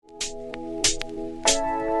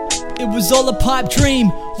It was all a pipe dream,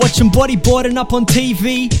 watching bodyboarding up on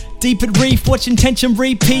TV. Deep at reef, watching tension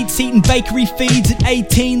repeats, eating bakery feeds at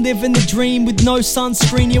 18, living the dream with no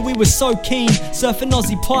sunscreen. Yeah, we were so keen, surfing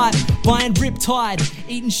Aussie pipe, buying Riptide,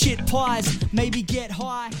 eating shit pies, maybe get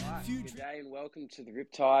high. Good day and welcome to the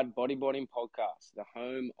Riptide Bodyboarding Podcast, the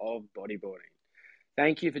home of bodyboarding.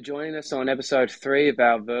 Thank you for joining us on episode 3 of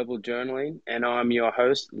our verbal journaling, and I'm your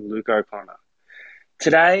host, Luke O'Connor.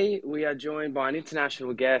 Today, we are joined by an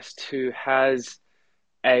international guest who has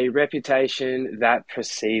a reputation that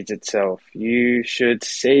precedes itself. You should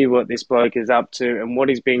see what this bloke is up to and what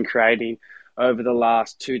he's been creating over the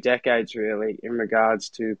last 2 decades, really, in regards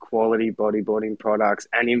to quality bodyboarding products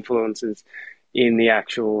and influences in the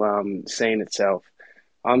actual scene itself.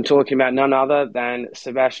 I'm talking about none other than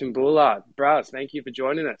Sebastian Boulard. Bros, thank you for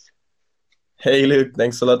joining us. Hey, Luke.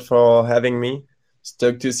 Thanks a lot for having me.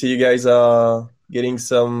 Stoked to see you guys getting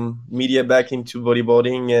some media back into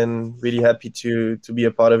bodyboarding, and really happy to be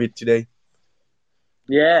a part of it today.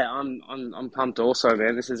 Yeah, I'm pumped also,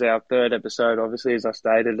 man. This is our 3rd episode, obviously, as I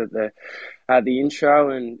stated at the intro,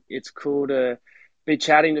 and it's cool to be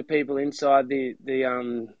chatting to people inside the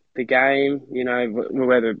game, you know,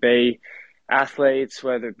 whether it be athletes,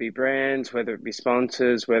 whether it be brands, whether it be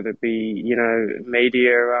sponsors, whether it be, you know,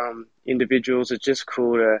 media individuals. It's just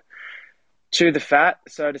cool to chew the fat,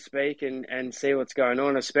 so to speak, and see what's going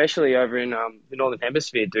on, especially over in the Northern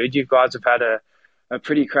Hemisphere, dude. You guys have had a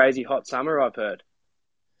pretty crazy hot summer, I've heard.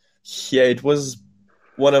 Yeah, it was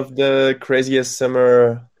one of the craziest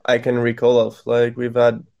summer I can recall of. Like, we've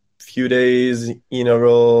had few days in a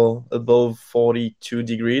row above 42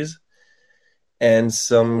 degrees and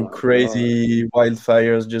some crazy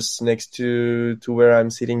wildfires just next to where I'm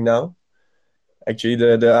sitting now. Actually,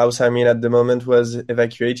 the house I'm in at the moment was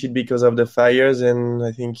evacuated because of the fires, and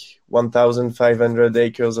I think 1,500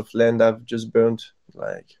 acres of land have just burnt,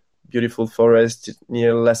 like beautiful forest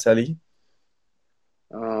near La Salle.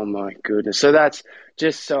 Oh my goodness. So that's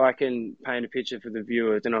just so I can paint a picture for the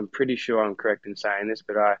viewers, and I'm pretty sure I'm correct in saying this,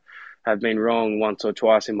 but I have been wrong once or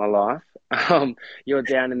twice in my life. You're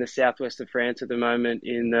down in the southwest of France at the moment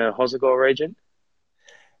in the Hossegor region?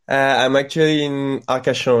 I'm actually in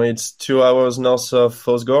Arcachon. It's 2 hours north of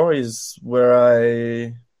Hossegor, is where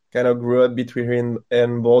I kind of grew up between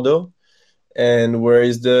and Bordeaux, and where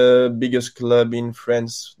is the biggest club in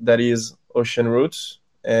France that is Ocean Route.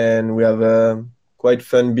 And we have a quite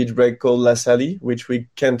fun beach break called La Salle, which we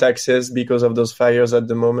can't access because of those fires at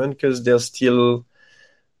the moment, because there's still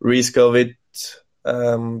risk of it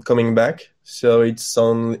coming back. So it's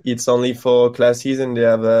only for classes, and they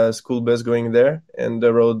have a school bus going there, and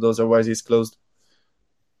the road otherwise is closed.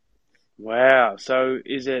 Wow. So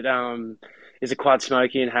is it quite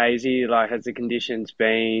smoky and hazy? Like, has the conditions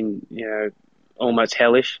been, you know, almost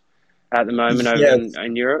hellish at the moment over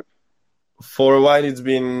in Europe? For a while, it's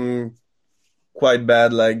been quite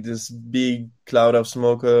bad, like this big cloud of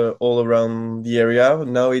smoke all around the area.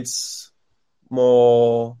 Now it's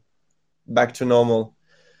more back to normal,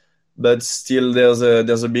 but still there's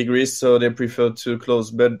a big risk, so they prefer to close.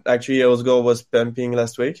 But actually, Hossegor was pumping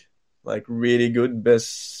last week, like really good,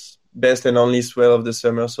 best and only swell of the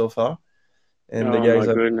summer so far, and the guys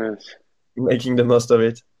are making the most of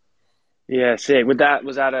it. Yeah, sick. Was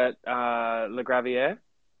that at La Gravière?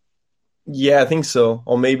 Yeah, I think so,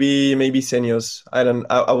 or maybe Senyos.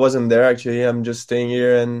 I wasn't there actually. I'm just staying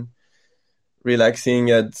here and relaxing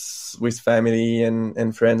with family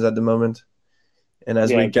and friends at the moment. And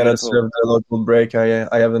as we cannot serve the local break,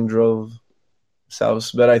 I haven't drove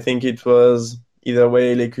south. But I think it was either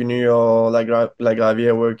way, Les Cunus or La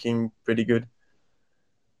Gravière working pretty good.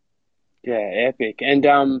 Yeah, epic. And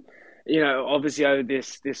you know, obviously over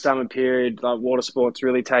this summer period, like, water sports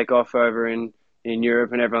really take off over in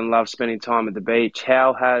Europe, and everyone loves spending time at the beach.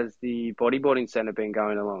 How has the bodyboarding center been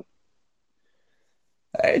going along?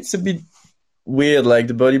 It's a bit weird. Like,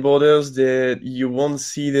 the bodyboarders, you won't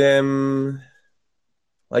see them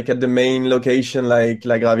like at the main location, like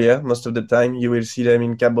La Gravière. Most of the time, you will see them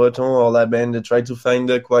in Cap Breton or La Benne. They try to find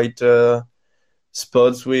quite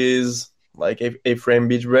spots with like A-frame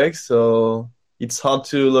beach breaks, so it's hard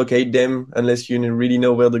to locate them unless you really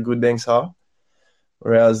know where the good banks are.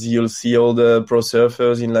 Whereas you'll see all the pro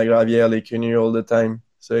surfers in La Gravière, Les Cunus all the time.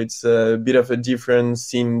 So it's a bit of a different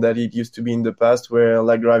scene that it used to be in the past, where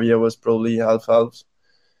La Gravière was probably half-half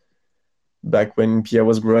back when Pierre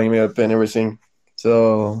was growing up and everything.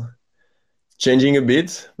 So changing a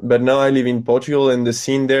bit, but now I live in Portugal, and the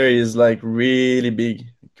scene there is like really big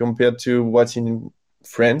compared to what's in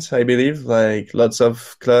France, I believe. Like, lots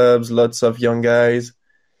of clubs, lots of young guys,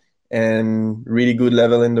 and really good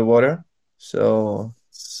level in the water. So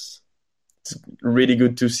it's really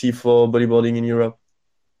good to see for bodyboarding in Europe.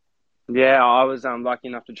 Yeah, I was lucky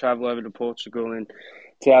enough to travel over to Portugal in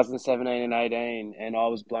 2017 and 18, and I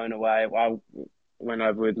was blown away. I went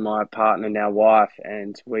over with my partner, now wife,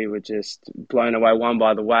 and we were just blown away. One,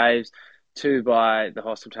 by the waves, two, by the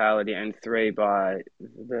hospitality, and three, by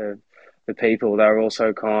the people. They were all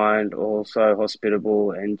so kind, all so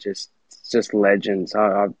hospitable, and just legends.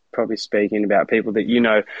 I'm probably speaking about people that you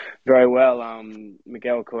know very well,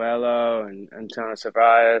 Miguel Coelho and Antonio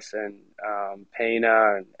Ceballos and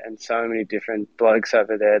Pina and so many different blokes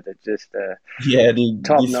over there that just Yeah,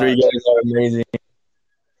 top the three notch guys are amazing.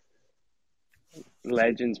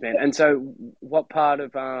 legends, man. And so, what part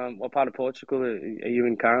of Portugal are you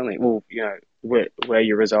in currently? Well, you know where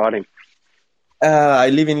you're residing. I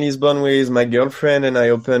live in Lisbon with my girlfriend, and I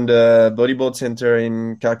opened a bodyboard center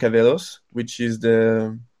in Carcavelos, which is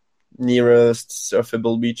the nearest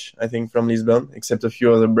surfable beach, I think, from Lisbon, except a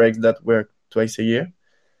few other breaks that work twice a year.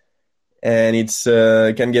 And it's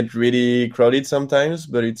can get really crowded sometimes,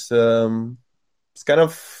 but it's kind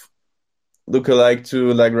of look-alike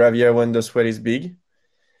to La Gravia when the sweat is big,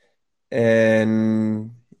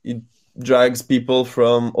 and it drags people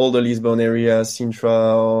from all the Lisbon area,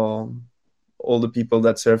 Sintra, or all the people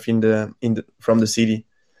that surf from the city.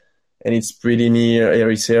 And it's pretty near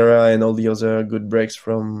Ericeira and all the other good breaks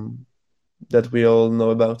from that we all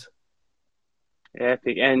know about.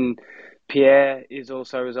 Epic. And Pierre is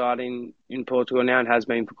also residing in Portugal now and has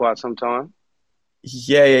been for quite some time.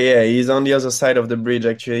 Yeah. He's on the other side of the bridge,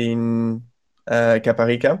 actually, in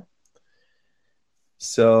Caparica.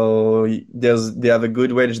 So they have a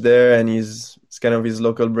good wedge there, and it's kind of his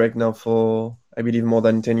local break now for, I believe, more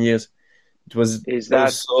than 10 years. It was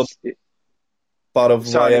also part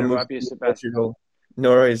of why I moved to Portugal. No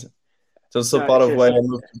worries. It's also part of why I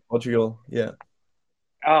moved to Portugal. Yeah.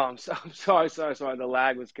 Oh, I'm sorry. The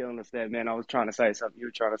lag was killing us there, man. I was trying to say something. You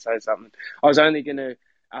were trying to say something. I was only going to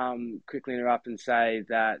quickly interrupt and say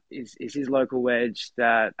that is his local wedge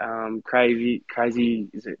that crazy,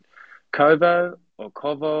 is it Kovo or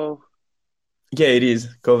Kovo? Yeah, it is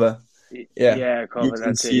Kova. Yeah,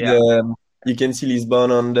 Kova. You can see Lisbon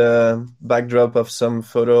on the backdrop of some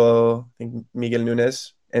photo. I think Miguel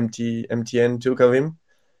Nunes, MTN took of him.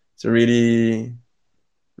 It's a really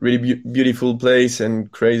beautiful place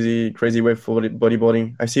and crazy way for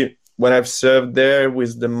bodyboarding. I see when I've surfed there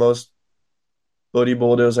with the most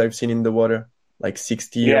bodyboarders I've seen in the water, like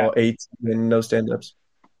 60 or 80 and no stand-ups.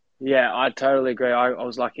 Yeah, I totally agree. I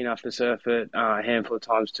was lucky enough to surf it a handful of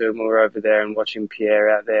times too. And we were over there and watching Pierre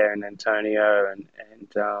out there and Antonio and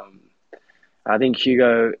I think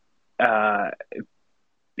Hugo Pinheiro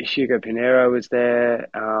was there.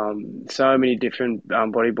 So many different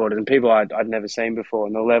bodyboarders and people I'd never seen before,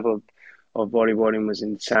 and the level of bodyboarding was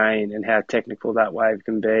insane, and how technical that wave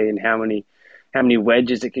can be, and how many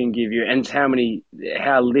wedges it can give you, and how many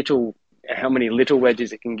little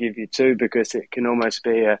wedges it can give you too, because it can almost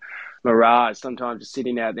be a mirage. Sometimes just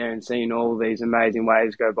sitting out there and seeing all these amazing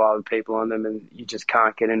waves go by with people on them, and you just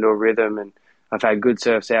can't get into a rhythm. And I've had good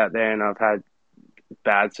surfs out there, and I've had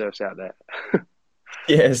bad surfs out there.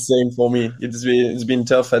 Yeah, same for me. It's been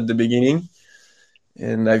tough at the beginning,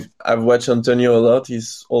 and I've watched Antonio a lot.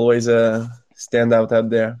 He's always a standout out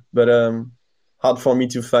there, but hard for me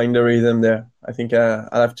to find the rhythm there. I think I'll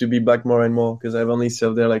have to be back more and more, because I've only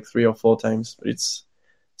surfed there like 3 or 4 times. But it's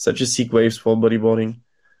such a sick waves for bodyboarding.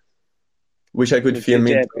 Wish I could film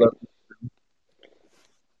it.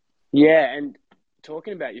 Yeah, and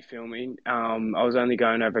talking about your filming, I was only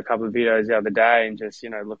going over a couple of videos the other day and just,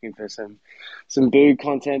 looking for some boog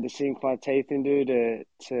content to sink my teeth into,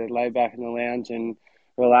 to lay back in the lounge and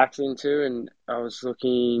relax into. And I was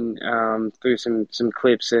looking through some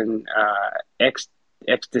clips, and X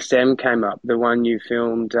Decem came up, the one you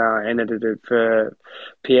filmed and edited for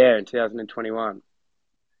Pierre in 2021.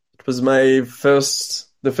 It was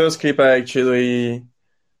the first clip I actually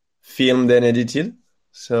filmed and edited.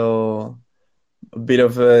 So a bit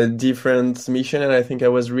of a different mission, and I think I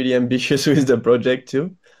was really ambitious with the project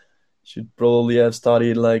too. Should probably have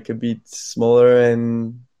started like a bit smaller,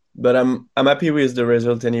 but I'm happy with the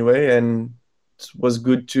result anyway, and it was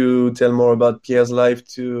good to tell more about Pierre's life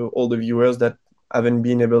to all the viewers that haven't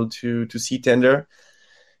been able to see Tender.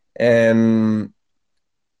 And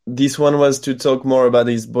this one was to talk more about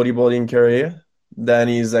his bodyboarding career than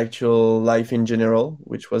his actual life in general,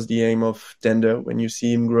 which was the aim of Tender when you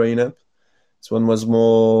see him growing up. This one was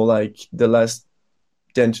more like the last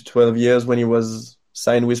 10 to 12 years when he was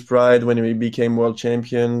signed with Pride, when he became world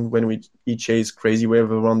champion, when he chased crazy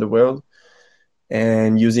wave around the world,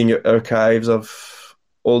 and using archives of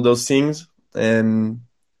all those things. And I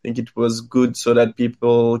think it was good so that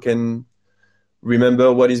people can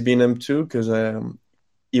remember what he's been up to, because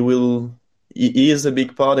he is a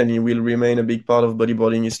big part, and he will remain a big part of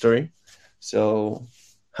bodyboarding history. So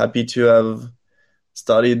happy to have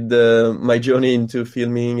started my journey into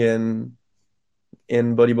filming and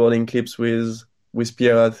bodyboarding clips with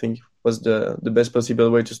Pierre. I think was the best possible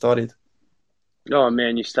way to start it. Oh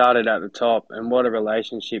man, you started at the top, and what a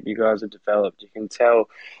relationship you guys have developed. You can tell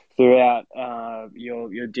throughout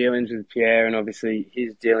your dealings with Pierre, and obviously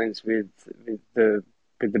his dealings with the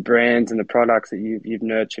brands and the products that you've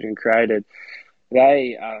nurtured and created.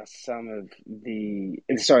 They are some of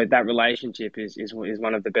that relationship is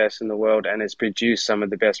one of the best in the world, and has produced some of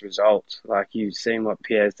the best results. Like, you've seen what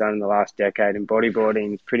Pierre's done in the last decade in bodyboarding.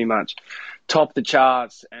 He's pretty much topped the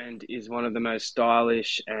charts and is one of the most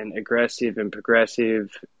stylish and aggressive and progressive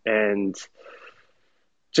and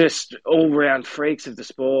just all-round freaks of the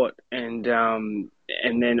sport. And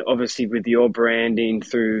then obviously with your branding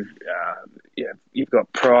through, you've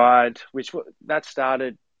got Pride, that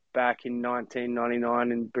started back in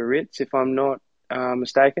 1999 in Biarritz, if I'm not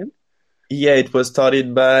mistaken. Yeah, it was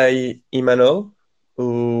started by Emmanuel,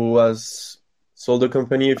 who was sold the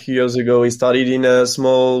company a few years ago. He started in a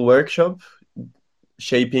small workshop,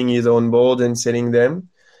 shaping his own board and selling them,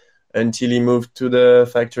 until he moved to the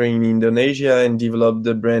factory in Indonesia and developed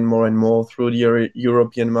the brand more and more through the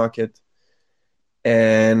European market.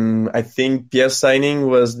 And I think Pierre's signing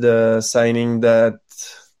was the signing that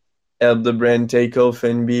help the brand take off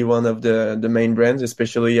and be one of the main brands,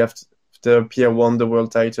 especially after Pierre won the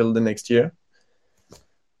world title the next year.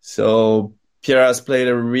 So Pierre has played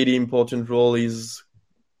a really important role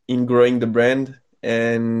in growing the brand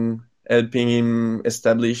and helping him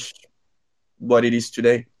establish what it is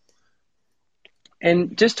today.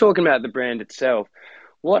 And just talking about the brand itself,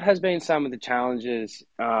 what has been some of the challenges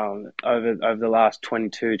over the last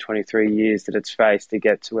 22, 23 years that it's faced to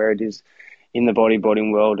get to where it is in the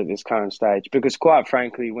bodyboarding world at this current stage? Because quite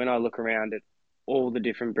frankly, when I look around at all the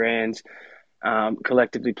different brands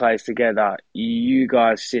collectively placed together, you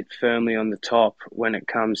guys sit firmly on the top when it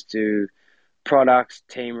comes to products,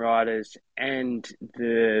 team riders, and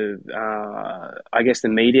the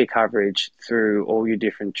media coverage through all your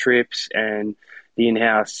different trips and the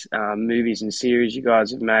in-house movies and series you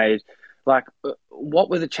guys have made. Like, what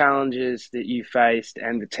were the challenges that you faced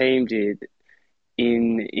and the team did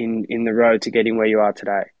in the road to getting where you are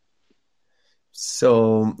today?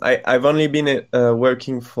 So I've only been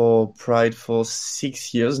working for Pride for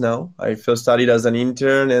 6 years now. I first started as an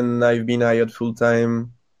intern, and I've been hired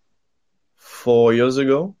full-time 4 years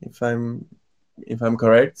ago, if I'm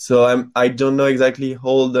correct. So I don't know exactly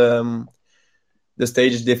all the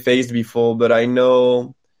stage they faced before, but I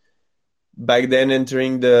know back then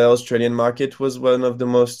entering the Australian market was one of the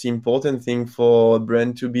most important thing for a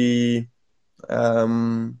brand to be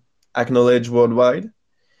acknowledged worldwide.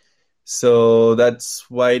 So that's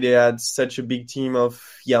why they had such a big team of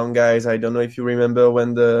young guys. I don't know if you remember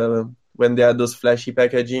when they had those flashy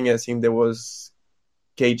packaging. I think there was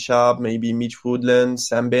Kate Sharp, maybe Mitch Woodland,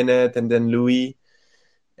 Sam Bennett, and then Louis.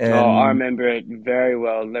 I remember it very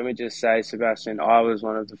well. Let me just say, Sebastian, I was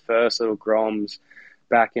one of the first little Groms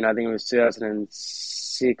back in, I think it was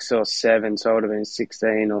 2006 or 7, so I would have been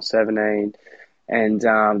 16 or 17. And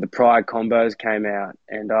the Pride combos came out,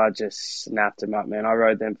 and I just snapped them up, man. I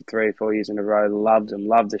rode them for 3 or 4 years in a row. Loved them.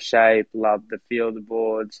 Loved the shape. Loved the feel of the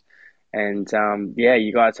boards. And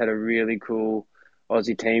you guys had a really cool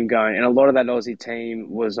Aussie team going. And a lot of that Aussie team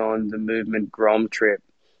was on the Movement Grom trip.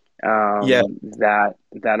 That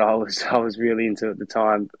I was really into at the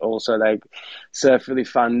time. Also, they surf really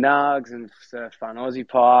fun nugs and surf fun Aussie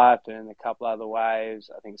pipe and a couple other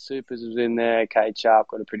waves. I think Supers was in there. Kate Sharp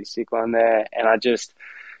got a pretty sick one there, and I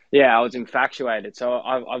was infatuated. So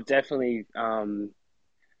I've definitely, been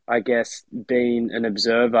an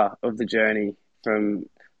observer of the journey from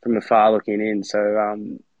afar looking in. So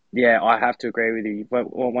I have to agree with you.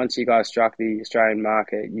 Once you guys struck the Australian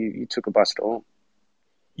market, you took it by storm.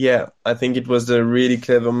 Yeah, I think it was a really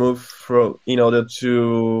clever move in order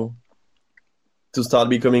to start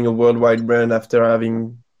becoming a worldwide brand after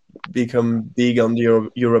having become big on the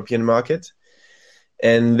European market.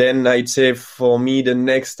 And then I'd say for me, the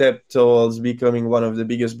next step towards becoming one of the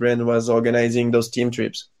biggest brands was organizing those team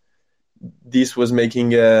trips. This was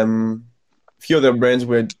making few other brands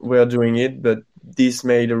were doing it, but this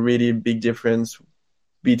made a really big difference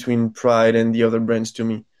between Pride and the other brands to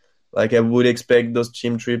me. Like, I would expect those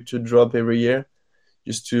team trips to drop every year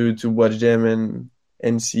just to watch them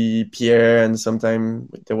and see Pierre, and sometimes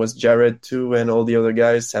there was Jared too, and all the other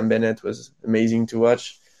guys. Sam Bennett was amazing to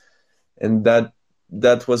watch. And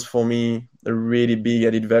that was for me a really big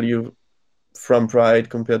added value from Pride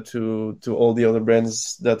compared to all the other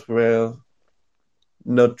brands that were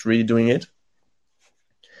not really doing it.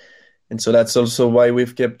 And so that's also why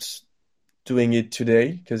we've kept doing it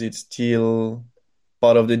today, because it's still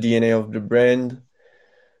part of the DNA of the brand.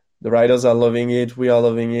 The riders are loving it, we are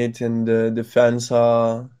loving it, and the fans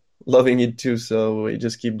are loving it too. So we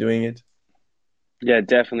just keep doing it. Yeah,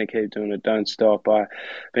 definitely keep doing it. Don't stop. I've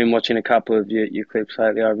been watching a couple of your clips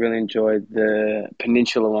lately. I really enjoyed the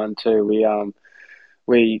Peninsula one too.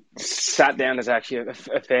 We sat down as actually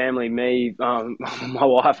a family, me, my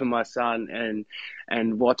wife, and my son,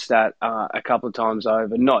 and watched that a couple of times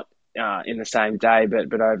over. Not in the same day,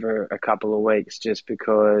 but over a couple of weeks, just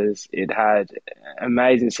because it had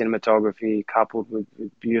amazing cinematography coupled with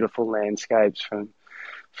beautiful landscapes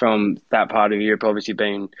from that part of Europe, obviously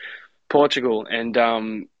being Portugal. And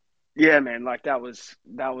yeah, man, like that was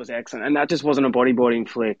excellent. And that just wasn't a bodyboarding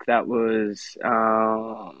flick. That was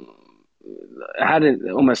had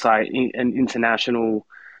almost like an international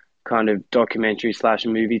kind of documentary /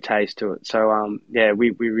 movie taste to it. So yeah,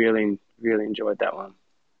 we really enjoyed that one.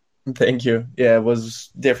 Thank you. Yeah, it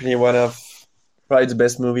was definitely one of Pride's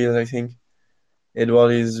best movies, I think.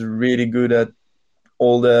 Edward is really good at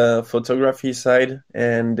all the photography side,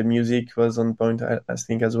 and the music was on point, I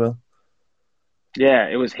think, as well. Yeah,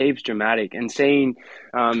 it was heaps dramatic. And seeing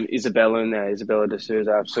Isabella in there, Isabella de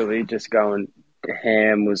Souza, absolutely just going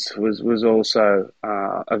ham was also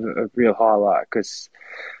a real highlight, because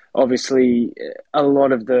obviously a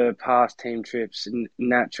lot of the past team trips,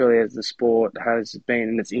 naturally, as the sport has been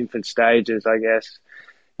in its infant stages, I guess,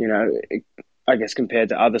 you know, I guess compared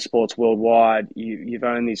to other sports worldwide, you've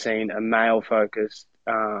only seen a male focused,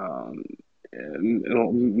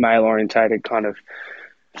 male orientated kind of,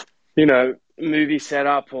 movie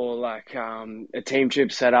setup, or like a team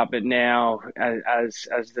trip setup. But now, as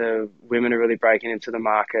the women are really breaking into the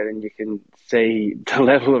market, and you can see the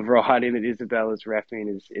level of riding that Isabella's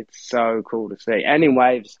repping, it's so cool to see, and in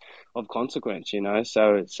waves of consequence,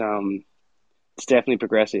 So it's definitely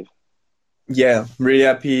progressive. Yeah, really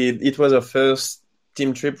happy. It was our first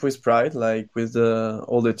team trip with Pride, like with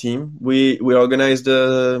all the team. We organized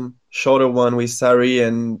a shorter one with Sari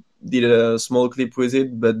and did a small clip with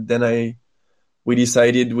it, but then we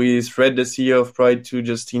decided with Fred, the CEO of Pride, to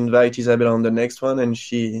just invite Isabella on the next one, and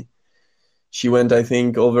she went, I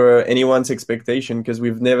think, over anyone's expectation, because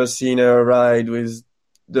we've never seen her ride with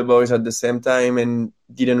the boys at the same time and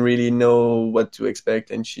didn't really know what to expect,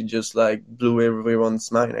 and she just like blew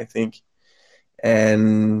everyone's mind, I think.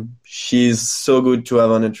 And she's so good to have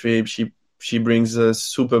on a trip. She brings a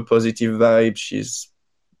super positive vibe. She's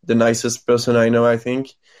the nicest person I know, I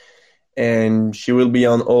think. And she will be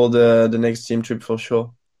on all the next team trip for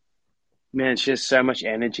sure. Man, she has so much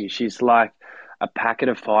energy. She's like a packet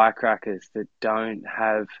of firecrackers that don't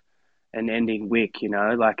have an ending wick,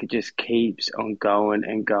 like it just keeps on going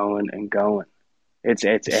and going and going. It's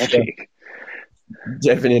epic.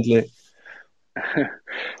 Definitely.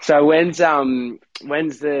 So when's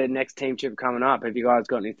the next team trip coming up? Have you guys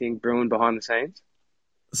got anything brewing behind the scenes?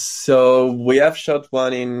 So we have shot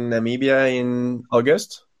one in Namibia in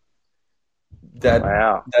August.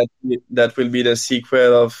 Wow. That will be the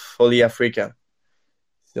sequel of Holy Africa.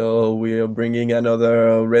 So we are bringing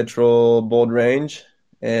another retro board range,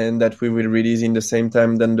 and that we will release in the same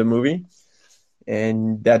time than the movie.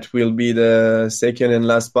 And that will be the second and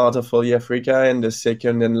last part of Holy Africa, and the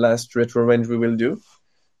second and last retro range we will do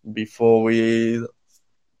before we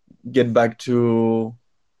get back to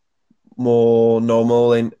more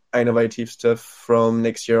normal and innovative stuff from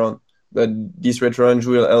next year on. But this retro range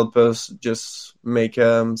will help us just make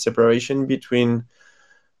a separation between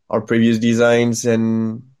our previous designs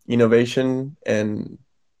and innovation and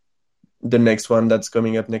the next one that's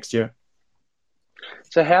coming up next year.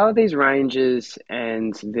 So how are these ranges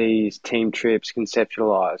and these team trips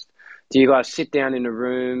conceptualized? Do you guys sit down in a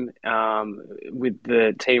room with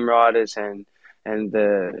the team riders and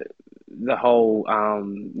the whole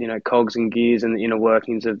cogs and gears and the inner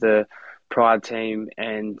workings of the Pride team,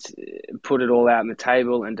 and put it all out on the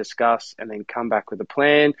table and discuss, and then come back with a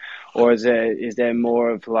plan? Or is there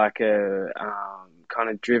more of like a kind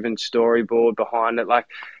of driven storyboard behind it? Like,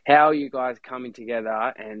 how are you guys coming together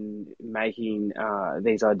and making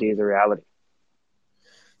these ideas a reality?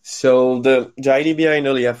 So the idea behind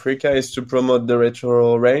Holy Africa is to promote the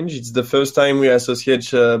retro range. It's the first time we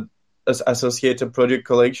associate a product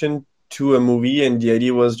collection to a movie, and the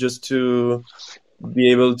idea was just to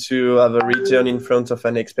be able to have a return in front of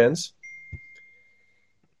an expense.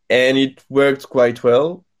 And it worked quite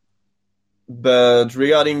well. But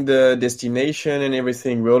regarding the destination and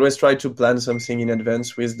everything, we always try to plan something in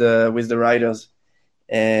advance with the riders.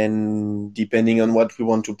 and depending on what we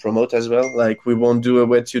want to promote as well. Like we won't do a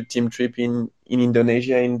wetsuit team trip in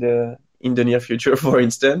Indonesia in the near future, for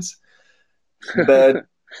instance. But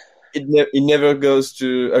it never goes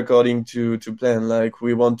to according to plan. Like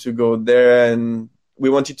we want to go there, and we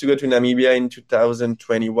wanted to go to Namibia in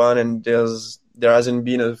 2021, and there hasn't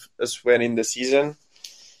been a swell in the season.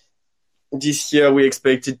 This year we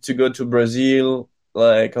expected to go to Brazil,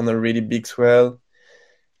 like on a really big swell,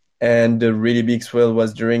 and the really big swell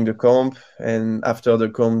was during the comp, and after the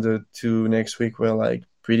comp, the 2 next week were like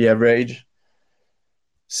pretty average.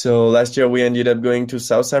 So last year we ended up going to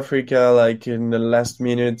South Africa, like in the last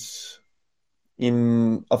minutes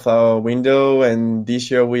of our window, and this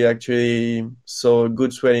year we actually saw a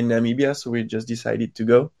good swell in Namibia, so we just decided to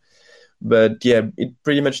go. But yeah, it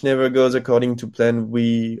pretty much never goes according to plan.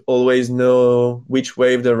 We always know which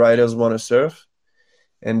wave the riders want to surf,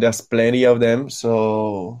 and there's plenty of them,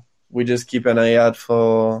 so we just keep an eye out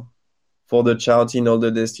for the chart in all the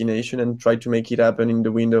destination and try to make it happen in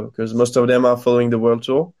the window, because most of them are following the World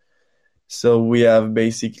Tour. So we have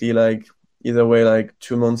basically like either way like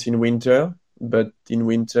 2 months in winter, but in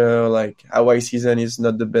winter, like Hawaii season is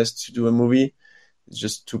not the best to do a movie. It's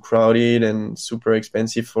just too crowded and super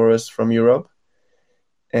expensive for us from Europe.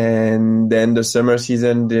 And then the summer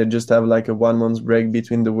season, they just have like a 1 month break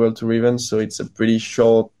between the World Tour events. So it's a pretty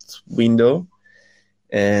short window.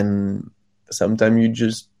 And sometimes you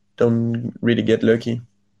just don't really get lucky.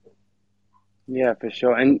 Yeah, for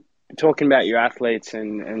sure. And talking about your athletes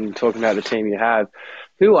and talking about the team you have,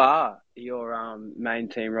 who are your main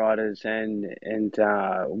team riders, and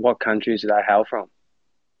what countries do they hail from?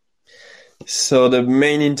 So the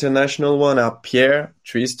main international one are Pierre,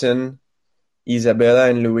 Tristan, Isabella,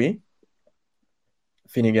 and Louis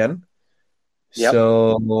Finnegan. Yep.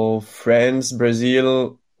 So France,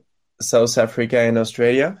 Brazil, South Africa, and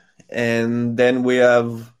Australia. And then we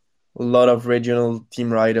have a lot of regional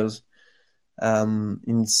team riders.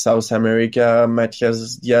 In South America,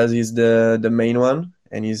 Matias Diaz is the main one,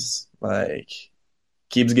 and he's like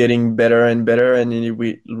keeps getting better and better, and it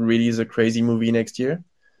really is a crazy movie next year.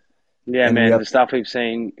 Yeah, And man, the stuff we've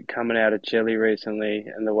seen coming out of Chile recently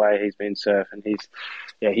and the way he's been surfing,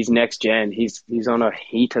 he's next gen. He's on a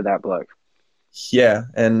heater, that bloke. Yeah,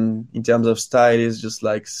 and in terms of style, he's just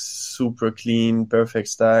like super clean, perfect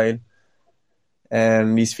style.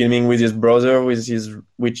 And he's filming with his brother, who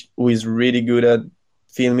is really good at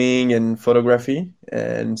filming and photography.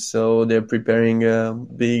 And so they're preparing a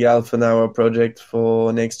big half an hour project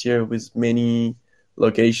for next year with many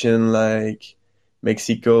locations like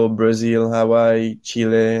Mexico, Brazil, Hawaii,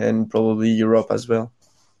 Chile, and probably Europe as well.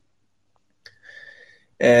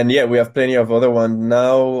 And yeah, we have plenty of other ones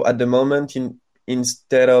now. At the moment,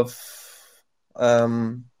 instead of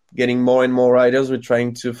getting more and more riders, we're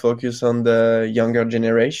trying to focus on the younger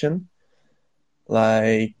generation.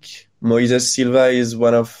 Like Moises Silva is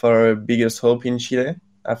one of our biggest hope in Chile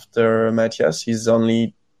after Matias. He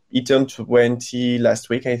turned 20 last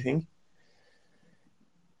week, I think.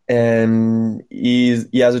 And he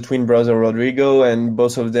has a twin brother, Rodrigo, and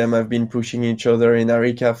both of them have been pushing each other in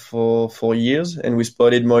Arica for years. And we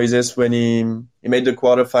spotted Moises when he made the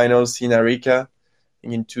quarterfinals in Arica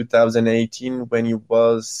in 2018 when he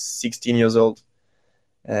was 16 years old.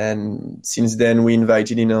 And since then, we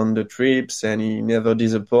invited him on the trips, and he never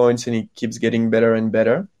disappoints, and he keeps getting better and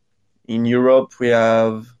better. In Europe, we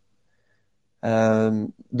have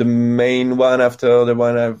the main one after the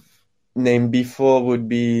one I've named before would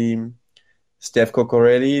be Steph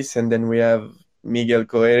Cocorellis, and then we have Miguel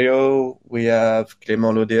Coelho, we have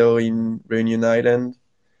Clément Lodeo in Reunion Island.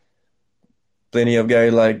 Plenty of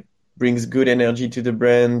guys like brings good energy to the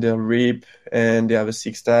brand. They're rip and they have a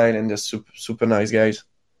sick style, and they're super, super nice guys.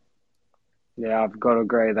 Yeah, I've got to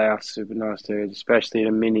agree. They are super nice dudes, especially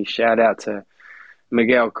the mini shout out to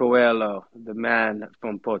Miguel Coelho, the man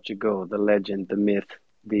from Portugal, the legend, the myth,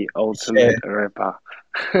 the ultimate rapper.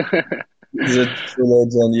 He's a true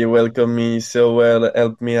legend. He welcomed me so well,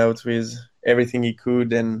 helped me out with everything he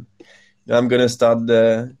could, and I'm gonna start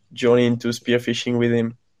the journey into spearfishing with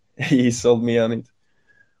him. He sold me on it.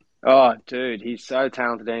 Oh, dude, he's so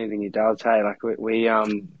talented at anything he does. Hey, like we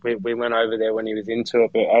went over there when he was into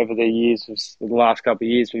it, but over the years, the last couple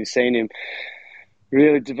of years, we've seen him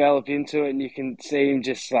really develop into it, and you can see him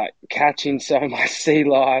just like catching so much sea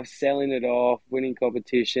life, selling it off, winning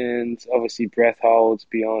competitions, obviously breath holds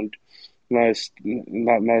beyond most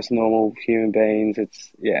normal human beings.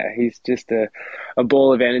 He's just a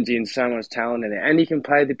ball of energy and so much talent in it, and he can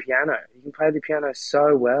play the piano. He can play the piano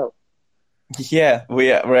so well. Yeah,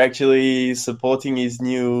 we're actually supporting his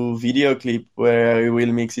new video clip where he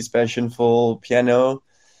will mix his passion for piano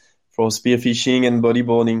for spearfishing and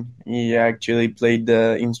bodyboarding. He actually played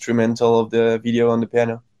the instrumental of the video on the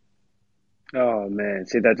piano. Oh man,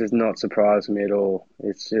 see, that does not surprise me at all.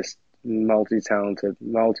 It's just multi-talented,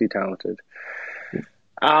 multi-talented.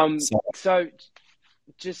 So, So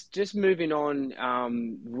just moving on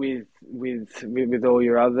with all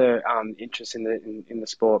your other interests in the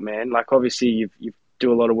sport, man. Like obviously you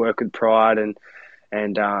do a lot of work with Pride and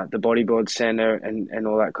the Bodyboard Center and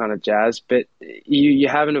all that kind of jazz. But you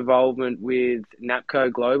have an involvement with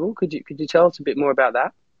NAPCO Global. Could you tell us a bit more about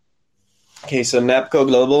that? okay, so NAPCO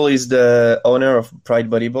Global is the owner of Pride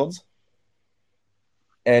Bodyboards.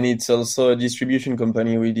 And it's also a distribution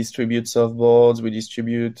company. We distribute softboards, we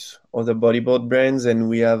distribute other bodyboard brands, and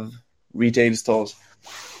we have retail stores.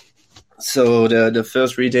 So the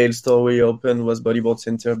first retail store we opened was Bodyboard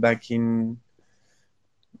Center back in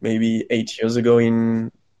maybe 8 years ago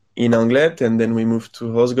in Anglet, and then we moved to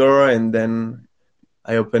Hosgor, and then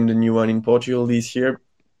I opened a new one in Portugal this year,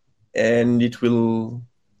 and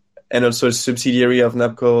also a subsidiary of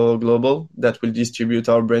NAPCO Global that will distribute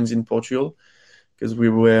our brands in Portugal, because we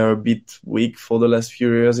were a bit weak for the last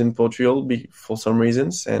few years in Portugal for some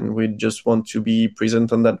reasons, and we just want to be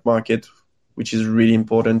present on that market, which is really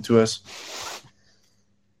important to us.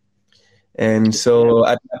 And so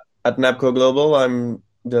at NAPCO Global, I'm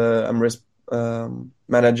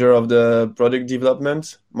manager of the product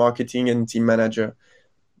development, marketing, and team manager.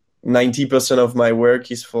 90% of my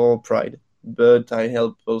work is for Pride, but I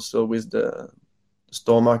help also with the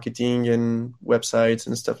store marketing and websites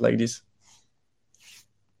and stuff like this.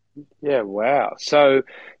 Yeah, wow. So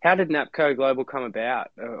how did NAPCO Global come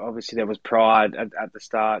about? Obviously, there was Pride at the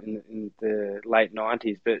start in the late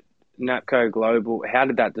 90s, but NAPCO Global, how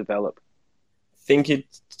did that develop? I think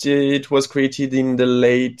it was created in the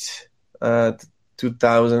late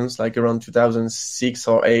 2000s, like around 2006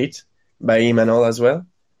 or 8, by Emmanuel as well.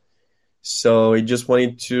 So he just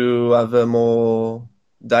wanted to have a more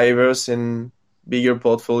diverse and bigger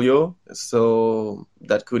portfolio, so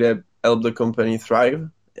that could help the company thrive.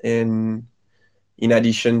 And in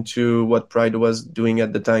addition to what Pride was doing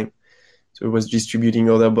at the time. So it was distributing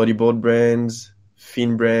other bodyboard brands,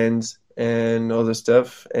 fin brands, and other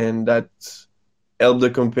stuff. And that helped the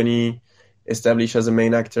company establish as a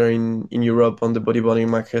main actor in Europe on the bodyboarding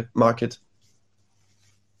market.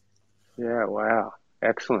 Yeah, wow.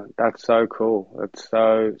 Excellent. That's so cool. That's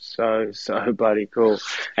so bloody cool.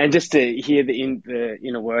 And just to hear the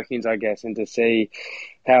inner workings, I guess, and to see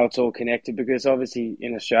how it's all connected, because obviously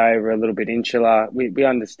in Australia we're a little bit insular. We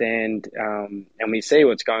understand and we see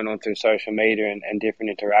what's going on through social media and different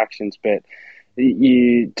interactions, but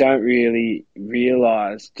you don't really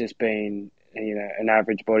realise, just being an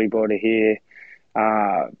average bodyboarder here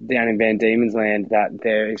down in Van Diemen's Land, that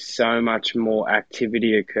there is so much more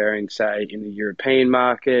activity occurring, say, in the European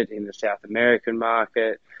market, in the South American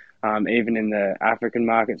market, even in the African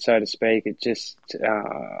market, so to speak. It just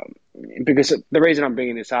because the reason I'm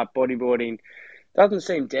bringing this up, bodyboarding doesn't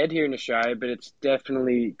seem dead here in Australia, but it's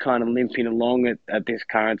definitely kind of limping along at this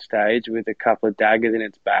current stage with a couple of daggers in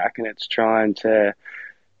its back, and it's trying to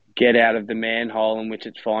get out of the manhole in which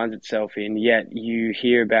it finds itself in. Yet you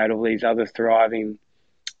hear about all these other thriving,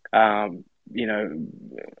 I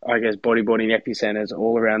guess, bodyboarding epicenters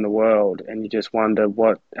all around the world, and you just wonder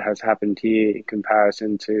what has happened here in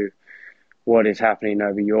comparison to what is happening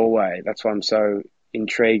over your way. That's why I'm so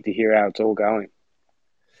intrigued to hear how it's all going.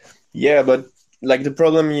 Yeah, but like the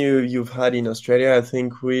problem you've had in Australia, I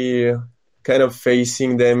think we're kind of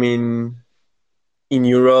facing them in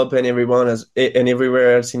Europe and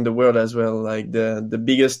everywhere else in the world as well. Like the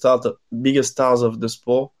biggest stars of the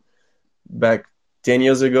sport back 10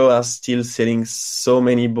 years ago are still selling so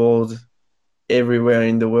many boards everywhere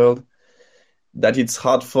in the world that it's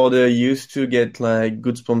hard for the youth to get like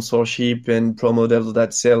good sponsorship and pro models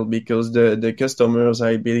that sell, because the customers,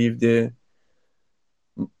 I believe,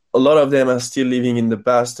 a lot of them are still living in the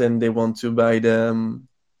past and they want to buy the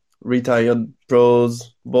retired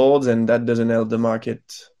pros boards, and that doesn't help the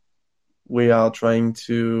market. We are trying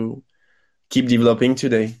to keep developing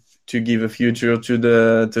today to give a future to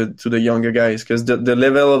the younger guys, because the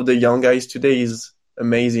level of the young guys today is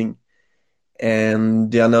amazing,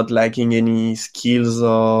 and they are not lacking any skills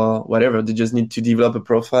or whatever. They just need to develop a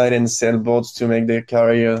profile and sell boards to make their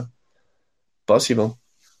career possible.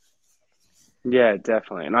 Yeah,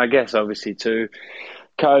 definitely. And I guess obviously too,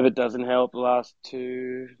 COVID doesn't help. The last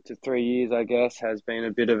 2 to 3 years, I guess, has been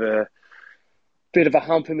a bit of a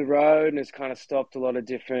hump in the road, and it's kind of stopped a lot of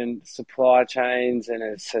different supply chains, and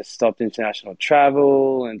has stopped international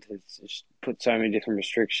travel, and has put so many different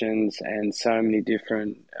restrictions and so many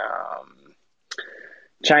different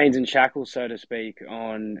chains and shackles, so to speak,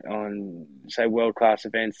 on say world class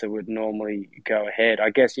events that would normally go ahead. I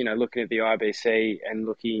guess looking at the IBC and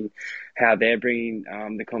looking how they're bringing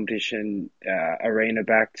the competition arena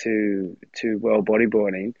back to world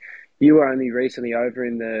bodyboarding. You were only recently over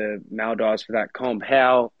in the Maldives for that comp.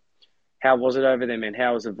 How was it over there, man?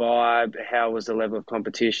 How was the vibe? How was the level of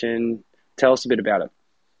competition? Tell us a bit about it.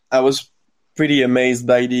 I was pretty amazed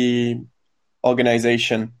by the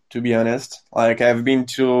organization, to be honest. Like, I've been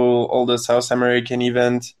to all the South American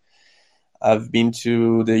events. I've been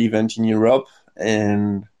to the event in Europe,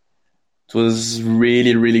 and it was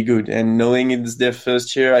really, really good. And knowing it's their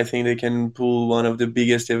first year, I think they can pull one of the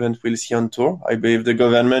biggest events we'll see on tour. I believe the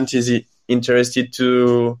government is interested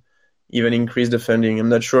to even increase the funding. I'm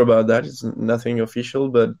not sure about that. It's nothing official,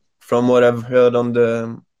 but from what I've heard on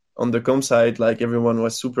the comp site, like, everyone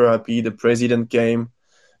was super happy. The president came,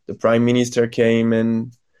 the prime minister came,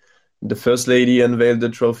 and the first lady unveiled the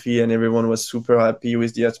trophy, and everyone was super happy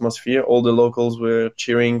with the atmosphere. All the locals were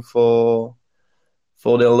cheering for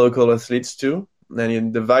their local athletes too.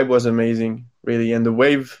 And the vibe was amazing, really. And the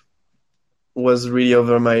wave was really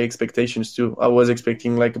over my expectations too. I was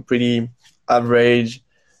expecting like a pretty average,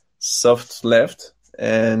 soft left,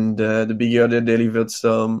 and the big year they delivered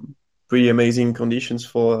some pretty amazing conditions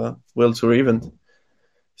for a World Tour event. Yeah,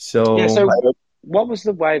 So so what was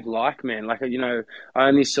the wave like, man? Like, I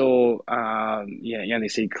only saw, you only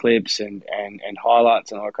see clips and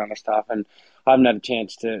highlights and all that kind of stuff. And I haven't had a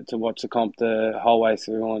chance to watch the comp the whole way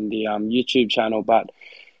through on the YouTube channel. But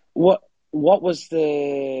what what was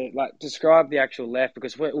describe the actual left?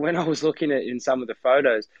 Because when I was looking at in some of the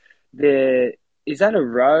photos, there is that a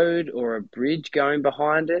road or a bridge going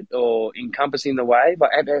behind it or encompassing the wave?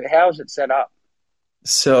 Like, how is it set up?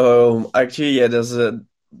 So actually, yeah, there's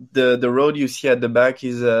the road you see at the back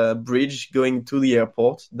is a bridge going to the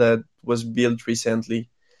airport that was built recently.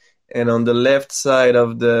 And on the left side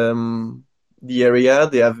of the area,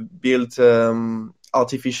 they have built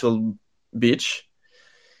artificial beach.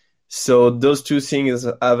 So those two things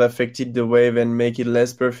have affected the wave and make it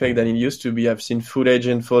less perfect than it used to be. I've seen footage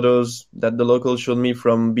and photos that the locals showed me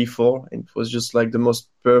from before. It was just like the most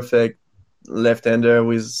perfect left-hander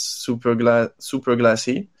with super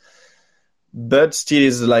glassy, but still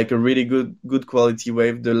is like a really good quality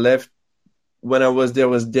wave. The left, when I was there,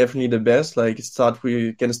 was definitely the best. Like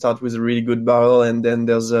can start with a really good barrel, and then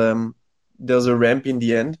there's a ramp in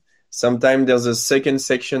the end. Sometimes there's a second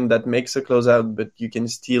section that makes a closeout, but you can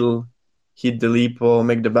still hit the leap or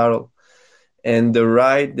make the barrel. And the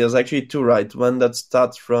ride, there's actually two rides. One that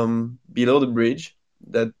starts from below the bridge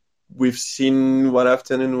that we've seen one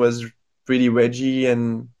afternoon was pretty wedgy,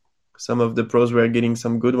 and some of the pros were getting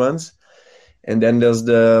some good ones. And then there's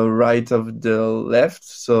the right of the left.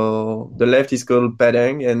 So the left is called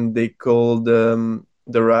Padang, and they call the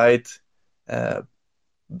right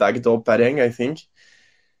backdoor Padang, I think.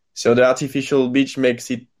 So the artificial beach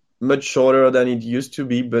makes it much shorter than it used to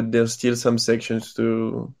be, but there's still some sections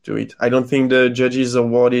to it. I don't think the judges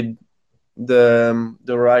awarded the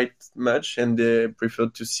right much, and they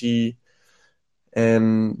preferred to see,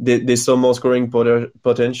 and they saw more scoring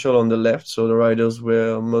potential on the left, so the riders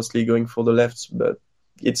were mostly going for the lefts. But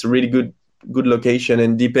it's a really good location,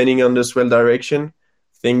 and depending on the swell direction,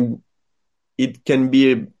 I think it can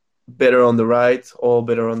be better on the right or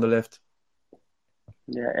better on the left.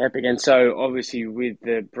 Yeah, epic. And so obviously with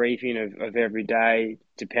the briefing of every day,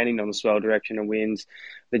 depending on the swell direction and winds,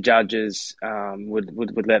 the judges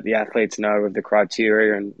would let the athletes know of the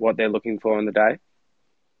criteria and what they're looking for on the day.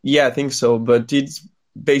 Yeah, I think so, but it's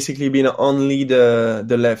basically been only the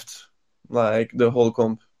left, like the whole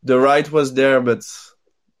comp. The right was there, but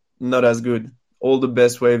not as good. All the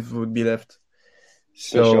best wave would be left.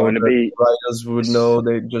 So For sure. And the riders would know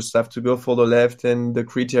they just have to go for the left, and the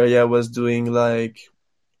criteria was doing like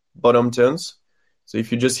bottom turns. So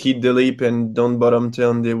if you just hit the leap and don't bottom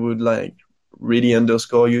turn, they would like really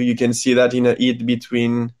underscore you. You can see that in a hit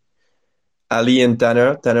between Ali and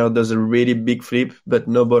Tanner. Tanner does a really big flip, but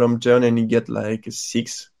no bottom turn, and he get like a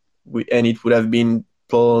 6. And it would have been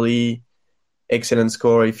probably excellent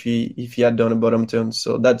score if he had done a bottom turn.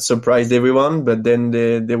 So that surprised everyone, but then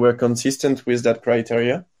they were consistent with that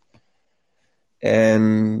criteria.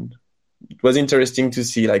 And it was interesting to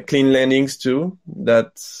see like clean landings too.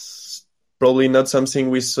 That's probably not something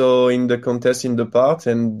we saw in the contest in the part,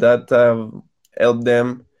 and that helped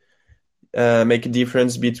them make a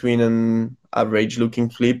difference between an average looking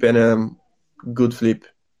flip and a good flip,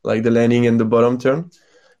 like the landing and the bottom turn.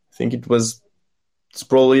 I think it's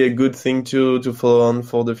probably a good thing to follow on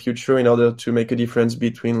for the future in order to make a difference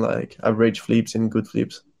between like average flips and good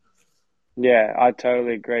flips. Yeah, I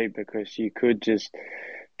totally agree, because you could just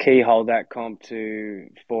keyhole that comp to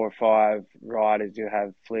 4 or 5 riders who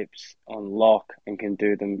have flips on lock and can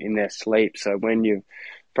do them in their sleep. So when you've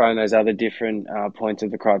thrown those other different points of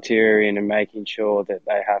the criterion and making sure that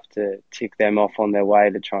they have to tick them off on their way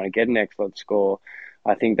to trying to get an excellent score,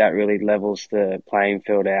 I think that really levels the playing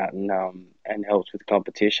field out and helps with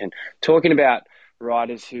competition. Talking about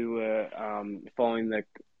riders who were following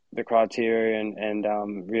the criterion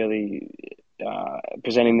and really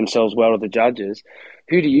presenting themselves well to the judges,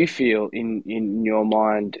 who do you feel in your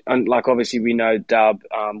mind? And like obviously we know Dub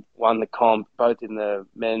won the comp both in the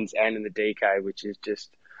men's and in the DK, which is just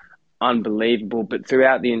unbelievable. But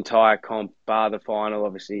throughout the entire comp, bar the final,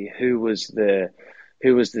 obviously, who was the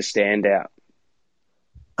standout?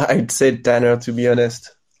 I'd say Tanner, to be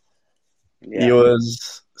honest. Yeah. He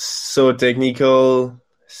was so technical,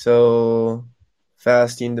 so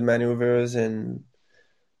fast in the maneuvers, and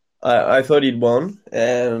I thought he'd won.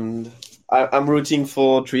 And I'm rooting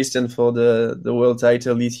for Tristan for the world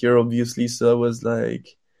title this year, obviously. So I was like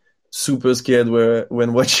super scared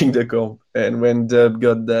when watching the comp. And when Dub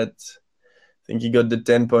got that, I think he got the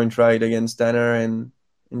 10-point ride against Tanner and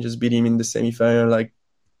just beat him in the semifinal. Like,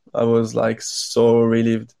 I was like so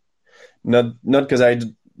relieved. Not because I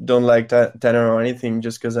don't like Tanner or anything,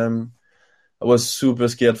 just because I was super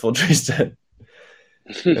scared for Tristan.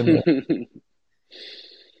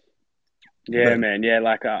 Yeah, man. Yeah,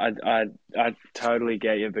 like I totally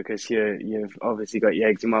get you, because you've obviously got your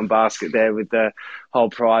eggs in one basket there with the whole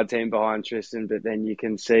Pride team behind Tristan, but then you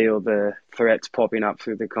can see all the threats popping up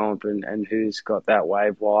through the comp and who's got that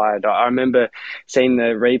wave wide. I remember seeing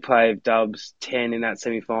the replay of Dub's 10 in that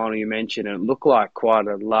semi-final you mentioned, and it looked like quite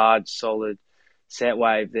a large, solid set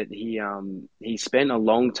wave that he spent a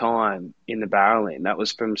long time in the barrel in. That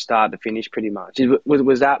was from start to finish pretty much.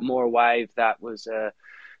 Was that more a wave that was a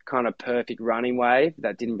kind of perfect running wave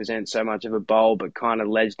that didn't present so much of a bowl but kind of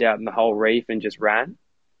ledged out in the whole reef and just ran?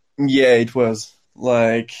 Yeah, it was.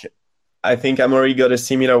 Like, I think Amaury got a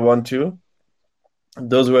similar one too.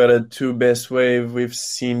 Those were the two best waves we've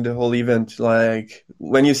seen the whole event. Like,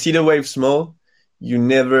 when you see the wave small, you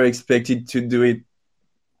never expected to do it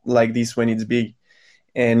like this when it's big.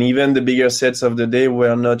 And even the bigger sets of the day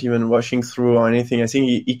were not even washing through or anything. I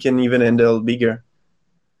think he can even handle bigger.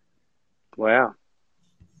 Wow.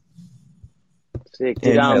 Sick.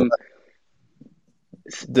 The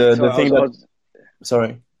thing that...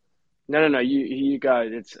 Sorry. No. You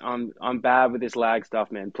go. I'm bad with this lag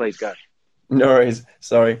stuff, man. Please go. No worries.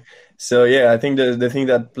 Sorry. So yeah, I think the thing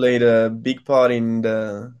that played a big part in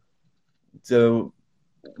the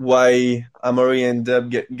why Amaury and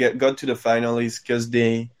Dub got to the final is because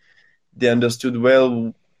they understood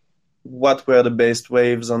well what were the best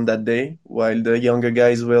waves on that day, while the younger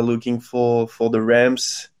guys were looking for the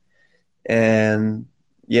ramps. And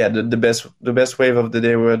yeah, the best wave of the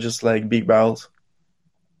day were just like big barrels,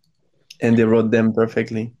 and they rode them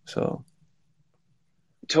perfectly. So,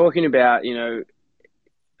 talking about,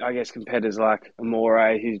 I guess competitors like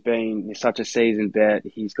Amaury, who's been such a seasoned vet,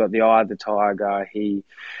 he's got the eye of the tiger. He,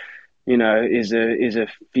 is a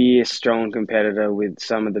fierce, strong competitor with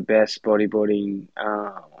some of the best bodyboarding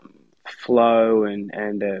flow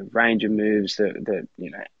and a range of moves that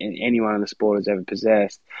anyone in the sport has ever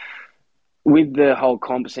possessed. With the whole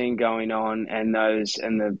comp scene going on and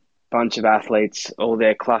the bunch of athletes all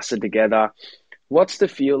there clustered together, what's the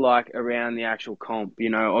feel like around the actual comp?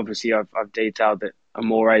 Obviously I've detailed that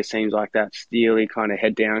Amaury seems like that steely kind of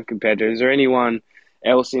head down competitor. Is there anyone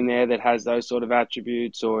else in there that has those sort of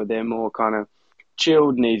attributes, or they're more kind of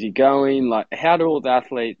chilled and easygoing? Like, how do all the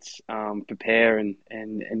athletes prepare and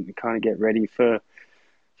kind of get ready for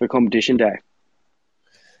competition day?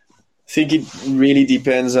 I think it really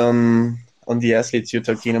depends on the athletes you're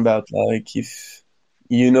talking about. Like, if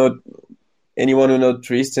anyone who knows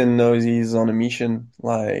Tristan knows he's on a mission.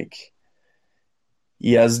 Like,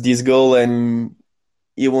 he has this goal and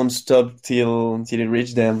he won't stop till he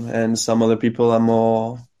reaches them. And some other people are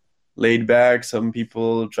more laid back. Some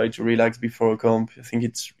people try to relax before a comp. I think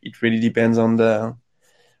it really depends on the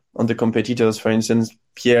competitors. For instance,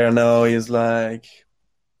 Pierre now is like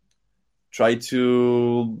try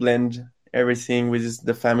to blend everything with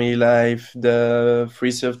the family life, the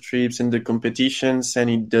free surf trips and the competitions, and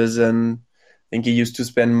he doesn't. I think he used to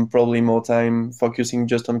spend probably more time focusing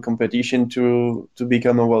just on competition to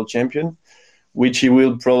become a world champion, which he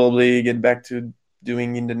will probably get back to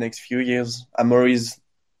doing in the next few years. Amaury's,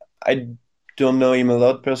 I don't know him a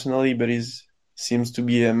lot personally, but he seems to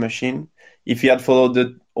be a machine. If he had followed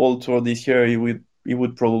the whole tour this year, he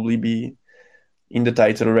would probably be in the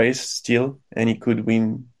title race still, and he could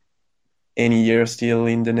win any year still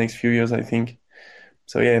in the next few years, I think.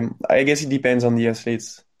 So yeah, I guess it depends on the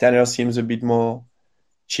athletes. Tanner seems a bit more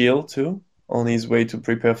chill too, on his way to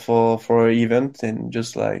prepare for an event, and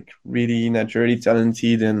just like really naturally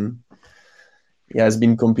talented, and he has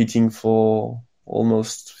been competing for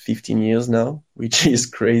almost 15 years now, which is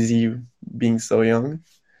crazy being so young.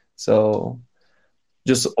 So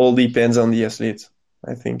just all depends on the athlete,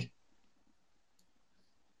 I think.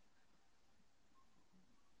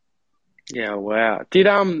 Yeah, wow. Did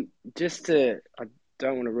just to I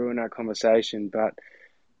don't want to ruin our conversation, but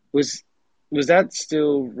was was that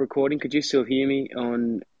still recording? Could you still hear me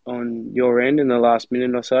on your end in the last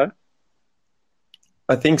minute or so?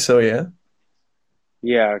 I think so, yeah.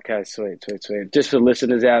 Yeah, okay, sweet, sweet, sweet. Just for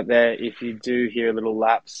listeners out there, if you do hear a little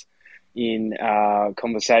lapse in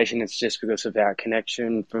conversation, it's just because of our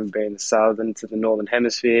connection from being the southern to the northern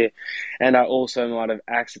hemisphere, and I also might have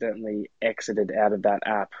accidentally exited out of that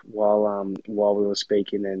app while we were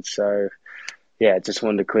speaking. Then, so yeah, just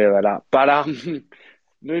wanted to clear that up. But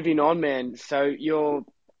moving on, man. So your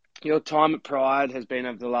time at Pride has been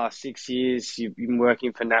over the last 6 years. You've been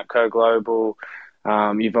working for NAPCO Global.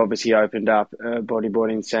 You've obviously opened up a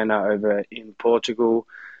bodyboarding center over in Portugal.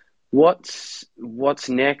 What's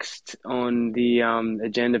next on the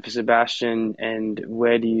agenda for Sebastian, and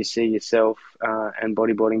where do you see yourself and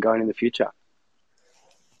bodyboarding going in the future?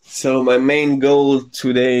 So my main goal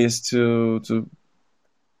today is to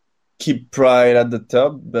keep Pride at the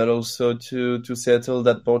top, but also to settle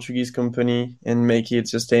that Portuguese company and make it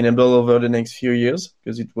sustainable over the next few years,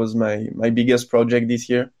 because it was my biggest project this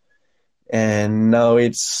year. And now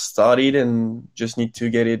it's started, and just need to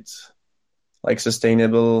get it like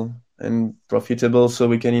sustainable and profitable, so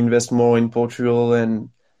we can invest more in Portugal, and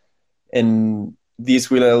this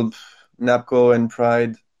will help NAPCO and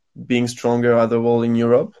Pride being stronger as a whole in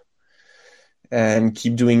Europe, and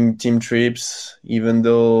keep doing team trips, even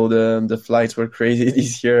though the flights were crazy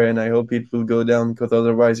this year, and I hope it will go down, because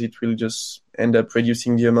otherwise it will just end up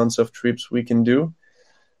reducing the amounts of trips we can do.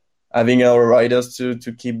 Having our riders to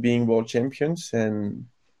keep being world champions, and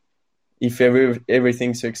if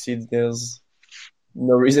everything succeeds, there's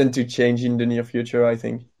no reason to change in the near future, I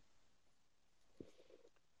think.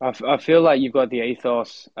 I feel like you've got the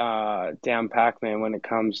ethos down pack, man, when it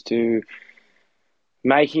comes to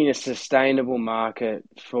making a sustainable market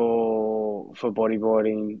for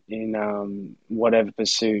bodyboarding in whatever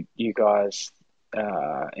pursuit you guys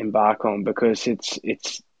embark on, because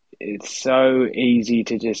it's so easy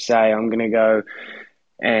to just say I'm going to go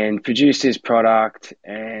and produce this product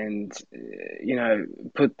and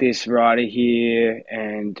put this rider here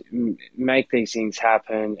and make these things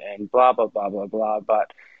happen and blah blah blah blah blah,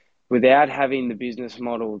 but without having the business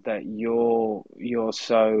model that you're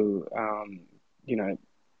so you know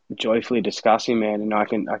joyfully discussing, man, and I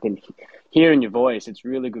can hear in your voice it's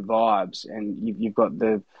really good vibes, and you've got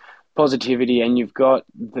the positivity and you've got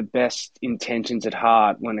the best intentions at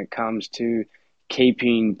heart when it comes to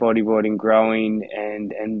keeping bodyboarding growing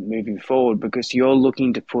and moving forward, because you're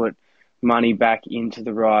looking to put money back into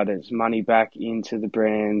the riders, money back into the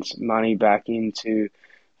brands, money back into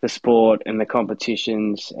the sport and the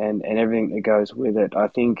competitions and everything that goes with it. I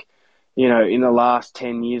think, in the last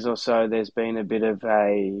 10 years or so, there's been a bit of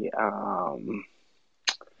there's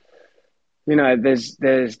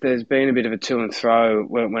been a bit of a to and fro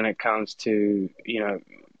when it comes to,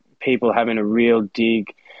 people having a real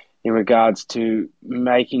dig in regards to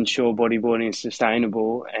making sure bodyboarding is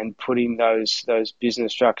sustainable and putting those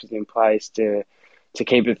business structures in place to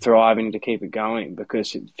keep it thriving, to keep it going,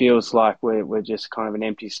 because it feels like we're just kind of an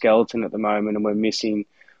empty skeleton at the moment, and we're missing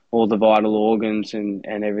all the vital organs and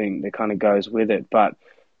everything that kind of goes with it. But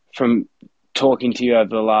from talking to you over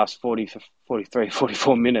the last 43,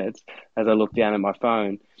 44 minutes, as I look down at my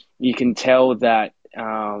phone, you can tell that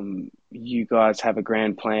you guys have a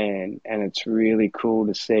grand plan, and it's really cool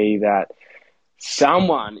to see that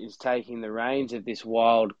someone is taking the reins of this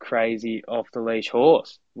wild, crazy, off-the-leash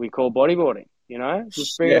horse we call bodyboarding.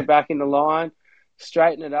 Just bring Yeah. it back into line,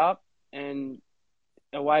 straighten it up, and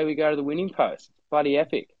away we go to the winning post. Bloody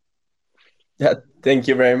epic. Yeah, thank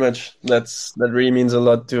you very much. That really means a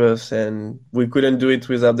lot to us, and we couldn't do it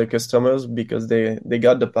without the customers, because they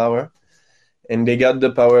got the power, and they got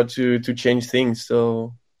the power to change things.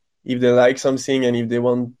 So if they like something, and if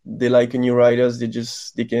they like a new riders,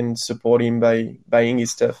 they can support him by buying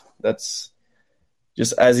his stuff. That's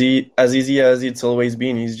just as easy as it's always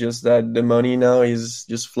been. It's just that the money now is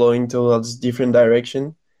just flowing towards different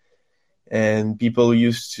direction, and people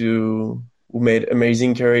who made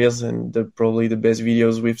amazing careers, and probably the best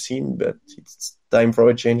videos we've seen. But it's time for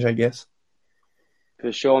a change, I guess.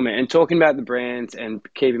 For sure, man. And talking about the brands and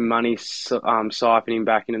keeping money siphoning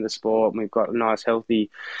back into the sport, and we've got a nice, healthy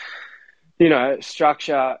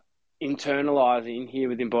structure internalizing here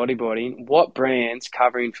within bodyboarding, what brands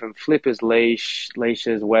covering from flippers,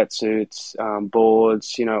 leashes, wetsuits,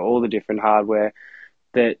 boards, all the different hardware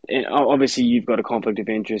that, and obviously you've got a conflict of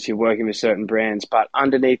interest, you're working with certain brands, but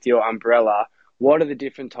underneath your umbrella, what are the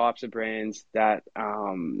different types of brands that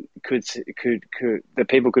could that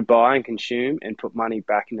people could buy and consume and put money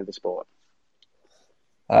back into the sport?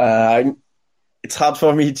 It's hard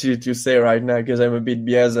for me to say right now because I'm a bit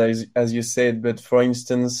biased, as you said. But for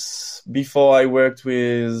instance, before I worked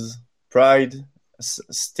with Pride,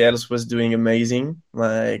 Stealth was doing amazing.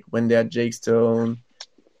 Like when they had Jake Stone,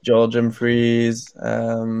 George Humphreys,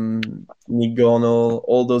 Nick Gornall,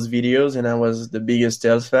 all those videos, and I was the biggest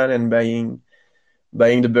Stealth fan and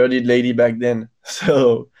buying the Birded Lady back then.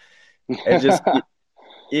 So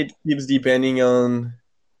it keeps depending on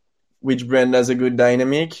which brand has a good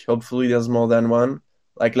dynamic. Hopefully there's more than one.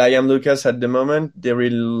 Like Liam Lucas at the moment, they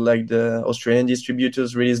really like the Australian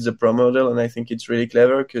distributors released the Pro model, and I think it's really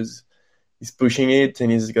clever because he's pushing it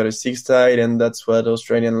and he's got a six tide, and that's what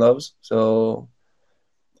Australian loves. So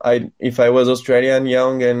if I was Australian,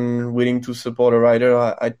 young and willing to support a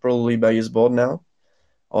rider, I'd probably buy his board now,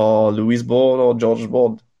 or Louis' board or George's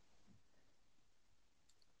board.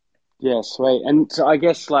 Yeah, sweet. And so I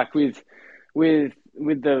guess like with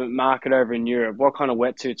the market over in Europe, what kind of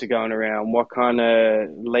wetsuits are going around? What kind of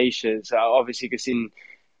leashes? Obviously, because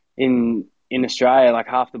in Australia, like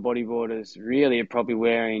half the bodyboarders really are probably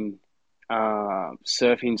wearing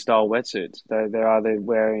surfing style wetsuits. They're either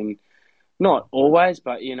wearing, not always,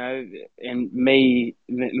 but and me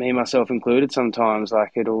myself included, sometimes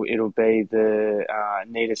like it'll be the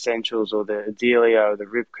Need Essentials or the Adelio, the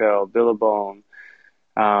Rip Curl, Billabong.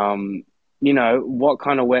 What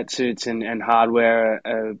kind of wetsuits and hardware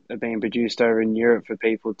are being produced over in Europe for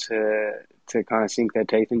people to kind of sink their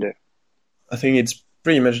teeth into? I think it's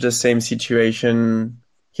pretty much the same situation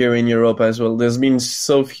here in Europe as well. There's been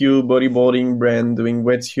so few bodyboarding brands doing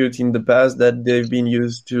wetsuit in the past that they've been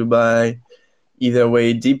used to buy either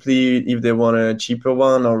way deeply if they want a cheaper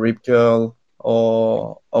one or Rip Curl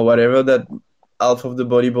or whatever, that half of the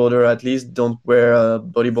bodyboarder at least don't wear a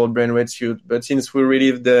bodyboard brand wetsuit. But since we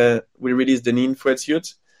released the nymph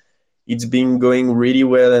wetsuit, it's been going really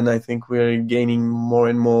well, and I think we're getting more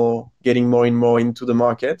and more into the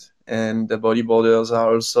market. And the bodyboarders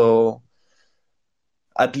are also,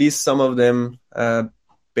 at least some of them,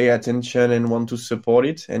 pay attention and want to support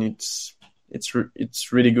it, and it's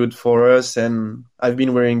really good for us. And I've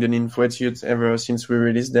been wearing the nymph wetsuits ever since we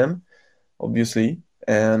released them, obviously.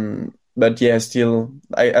 But yeah, still,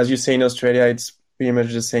 as you say, in Australia, it's pretty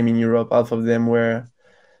much the same in Europe. Half of them were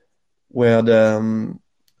the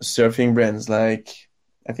surfing brands. Like,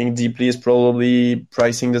 I think Deeply is probably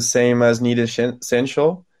pricing the same as Need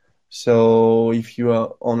Essential. So if you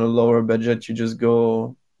are on a lower budget, you just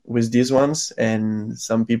go with these ones. And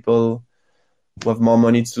some people who have more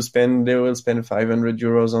money to spend, they will spend 500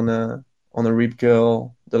 euros on a Rip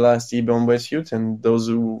Curl, the last E-Bomb wetsuit. And those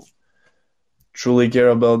who truly care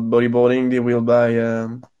about bodyboarding, they will buy a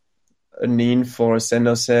nymph or a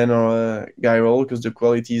Sanderson or a Guy Roll because the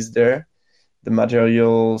quality is there. The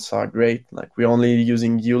materials are great. Like, we're only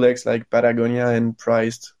using Ulex like Patagonia and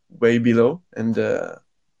priced way below, and the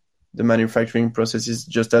manufacturing process is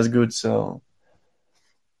just as good. So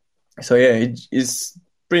yeah, it is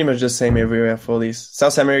pretty much the same everywhere for this.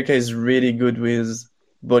 South America is really good with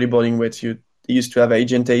bodyboarding wetsuit. They used to have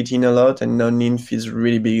Agent 18 a lot, and now nymph is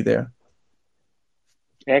really big there.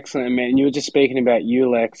 Excellent, man. You were just speaking about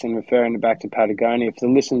Ulex and referring back to Patagonia. For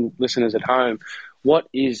the listeners at home, what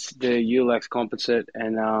is the Ulex composite,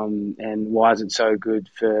 and why is it so good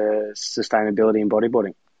for sustainability in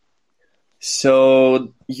bodyboarding?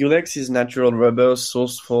 So Ulex is natural rubber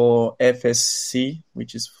sourced for FSC,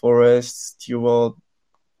 which is Forest Steward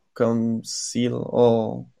Council,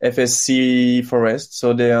 or FSC forest.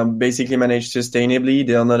 So they are basically managed sustainably.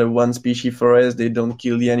 They are not a one species forest. They don't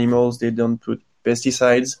kill the animals. They don't put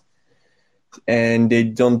pesticides, and they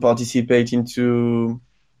don't participate into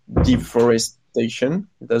deforestation.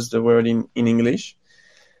 That's the word in English.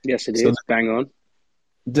 Yes, it is. Bang on.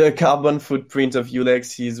 The carbon footprint of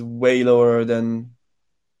Ulex is way lower than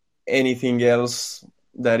anything else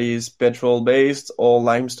that is petrol-based or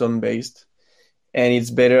limestone-based. And it's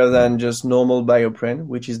better than just normal biopren,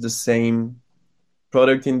 which is the same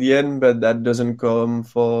product in the end, but that doesn't come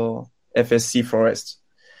for FSC forests.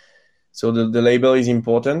 So the label is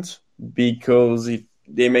important because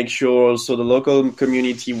they make sure also the local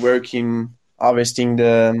community work in harvesting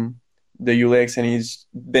the Ulex, and it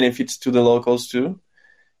benefits to the locals too,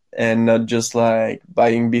 and not just like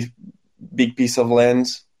buying big piece of land,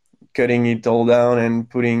 cutting it all down and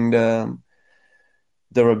putting the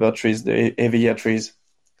the rubber trees, the heavier trees.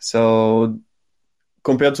 So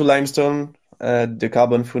compared to limestone, the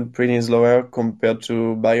carbon footprint is lower. Compared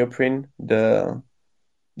to bioprene, the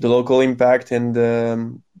local impact and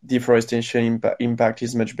the deforestation impact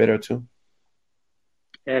is much better too.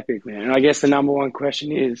 Epic, man. And I guess the number one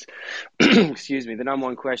question is, excuse me, the number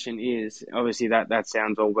one question is obviously that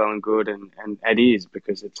sounds all well and good, and it is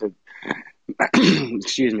because it's a,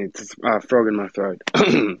 excuse me, it's a frog in my throat.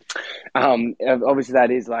 Obviously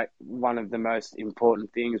that is like one of the most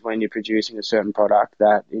important things when you're producing a certain product,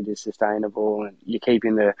 that it is sustainable and you're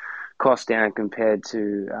keeping the cost down compared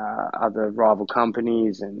to other rival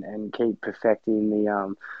companies, and keep perfecting the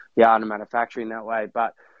art of manufacturing that way.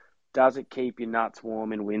 But does it keep your nuts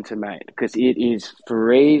warm in winter, mate? Because it is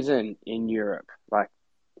freezing in Europe. Like,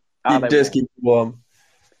 It does keep you warm.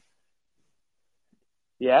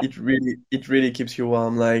 Yeah. It really keeps you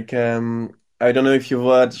warm. Like, I don't know if you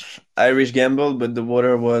watch Irish Gamble, but the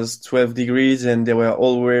water was 12 degrees and they were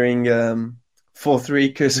all wearing 4-3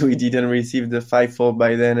 because we didn't receive the 5-4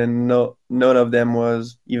 by then, and none of them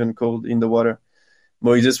was even cold in the water.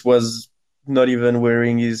 Moises was not even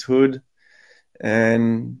wearing his hood,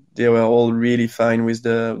 and they were all really fine with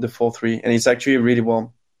the 4-3, and it's actually really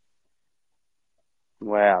warm.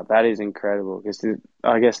 Wow, that is incredible. Because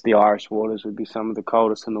I guess the Irish waters would be some of the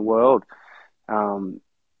coldest in the world. On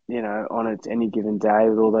any given day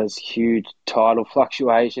with all those huge tidal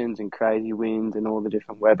fluctuations and crazy winds and all the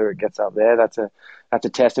different weather it gets up there. That's a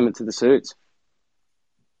testament to the suits.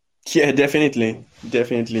 Yeah, definitely.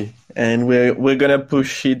 And we're gonna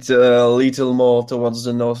push it a little more towards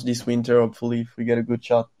the north this winter, hopefully, if we get a good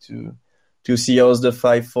shot to see how the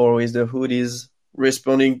 5-4 with the hood is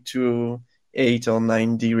responding to 8 or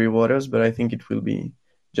 9 degree waters, but I think it will be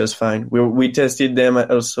just fine. We tested them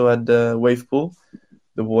also at the wave pool.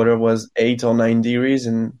 The water was 8 or 9 degrees,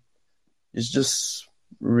 and it's just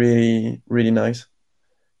really, really nice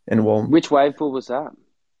and warm. Which wave pool was that?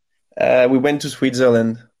 We went to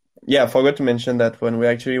Switzerland. Yeah, I forgot to mention that one. We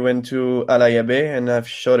actually went to Alaya Bay, and I've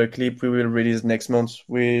shot a clip we will release next month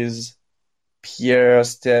with Pierre,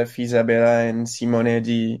 Steph, Isabella, and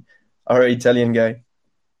Simone, our Italian guy.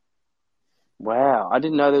 Wow, I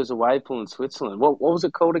didn't know there was a wave pool in Switzerland. What was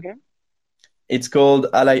it called again? It's called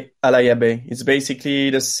Alaya Bay. It's basically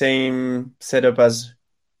the same setup as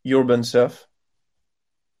Urban Surf.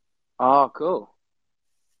 Oh, cool.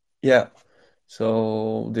 Yeah.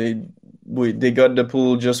 So they got the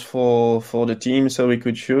pool just for the team so we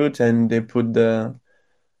could shoot, and they put the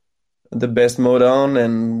best mode on,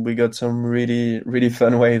 and we got some really, really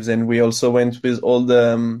fun waves. And we also went with all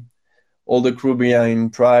the crew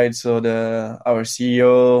behind Pride, so our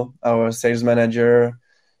CEO, our sales manager,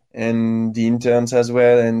 and the interns as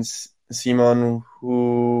well, and Simon,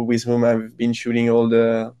 with whom I've been shooting all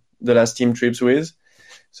the last team trips with.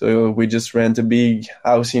 So we just rent a big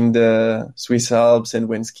house in the Swiss Alps and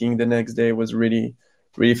went skiing the next day. It was really,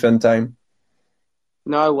 really fun time.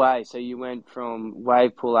 No way. So you went from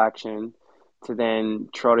wave pool action to then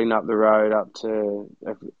trotting up the road up to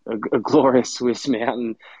a glorious Swiss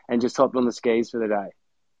mountain and just hopped on the skis for the day.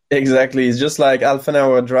 Exactly. It's just like half an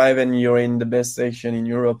hour drive and you're in the best section in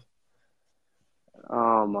Europe.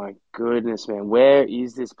 Oh my goodness, man. Where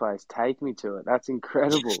is this place? Take me to it. That's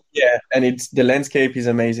incredible. Yeah, and the landscape is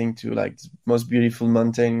amazing too. Like the most beautiful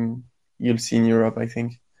mountain you'll see in Europe, I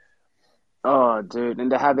think. Oh, dude.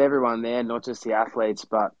 And to have everyone there, not just the athletes,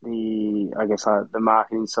 but the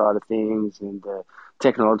marketing side of things and the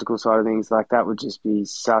technological side of things, like that would just be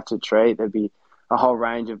such a treat. There'd be a whole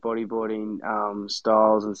range of bodyboarding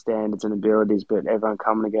styles and standards and abilities, but everyone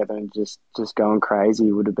coming together and just going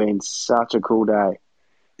crazy would have been such a cool day.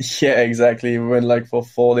 Yeah, exactly. We went like for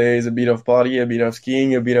 4 days, a bit of party, a bit of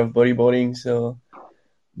skiing, a bit of bodyboarding. So it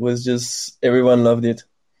was just, everyone loved it.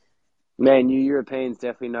 Man, you Europeans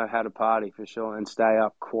definitely know how to party for sure and stay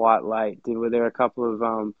up quite late. Were there a couple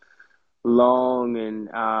of long and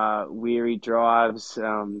weary drives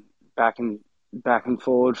back and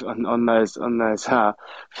forward on those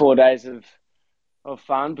 4 days of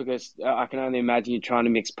fun? Because I can only imagine you trying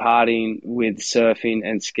to mix partying with surfing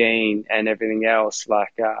and skiing and everything else.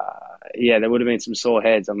 Like, there would have been some sore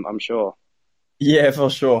heads, I'm sure. Yeah,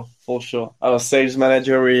 for sure. Our sales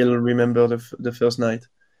manager will remember the first night.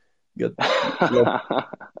 Got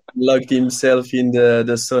locked himself in the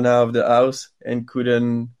sauna of the house and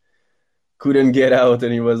couldn't get out,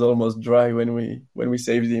 and he was almost dry when we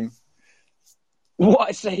saved him.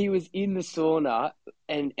 What? So he was in the sauna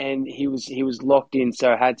and he was locked in,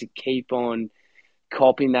 so had to keep on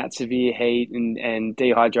copping that severe heat and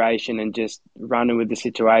dehydration and just running with the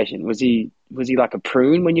situation. Was he like a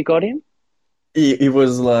prune when you got him? He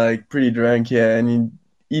was like pretty drunk, yeah, and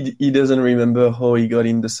he doesn't remember how he got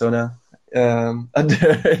in the sauna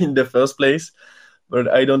in the first place, but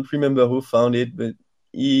I don't remember who found it. But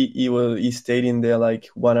he stayed in there like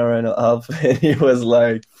 1 hour and a half, and he was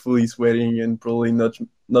like fully sweating and probably not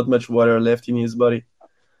much water left in his body.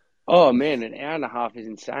 Oh man, an hour and a half is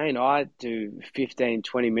insane. I do 15,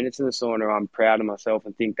 20 minutes in the sauna. I'm proud of myself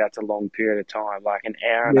and think that's a long period of time. Like an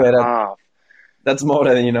hour and a half. That's more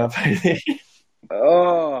than enough, I think.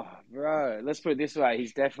 Oh, bro. Let's put it this way.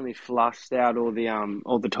 He's definitely flushed out all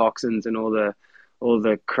the toxins and all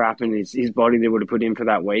the crap in his body they would have put in for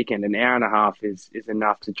that weekend. An hour and a half is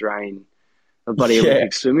enough to drain a bloody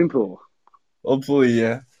Olympic swimming pool. Hopefully,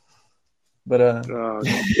 yeah. But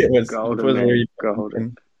it was golden,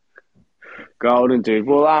 man. Golden, dude.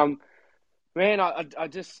 Well, man, I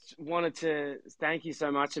just wanted to thank you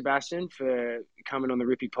so much, Sebastian, for coming on the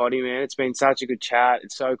Rippy Potty, man. It's been such a good chat.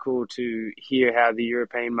 It's so cool to hear how the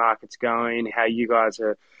European market's going, how you guys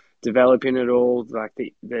are developing it all, like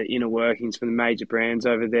the inner workings from the major brands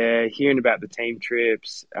over there, hearing about the team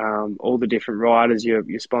trips, all the different riders you're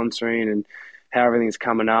sponsoring and how everything's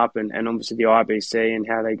coming up, and obviously the IBC and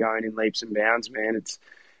how they're going in leaps and bounds, man.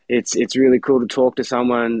 It's really cool to talk to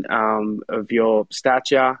someone of your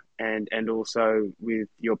stature and also with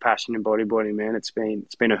your passion in bodyboarding, man. It's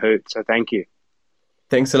been a hoot. So thank you.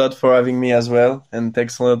 Thanks a lot for having me as well, and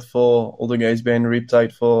thanks a lot for all the guys behind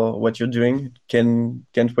Riptide for what you're doing. Can't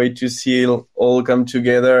wait to see it all come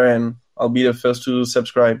together, and I'll be the first to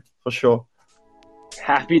subscribe for sure.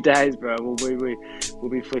 Happy days, bro. We'll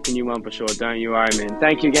be flicking you one for sure. Don't you worry, man.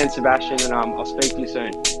 Thank you again, Sebastian, and I'll speak to you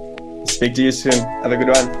soon. Speak to you soon. Have a good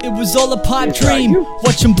one. It was all a pipe dream.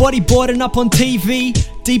 Watching bodyboarding up on TV.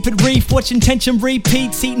 Deep at reef, watching tension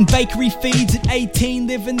repeats. Eating bakery feeds at 18.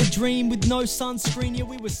 Living the dream with no sunscreen. Yeah,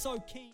 we were so keen.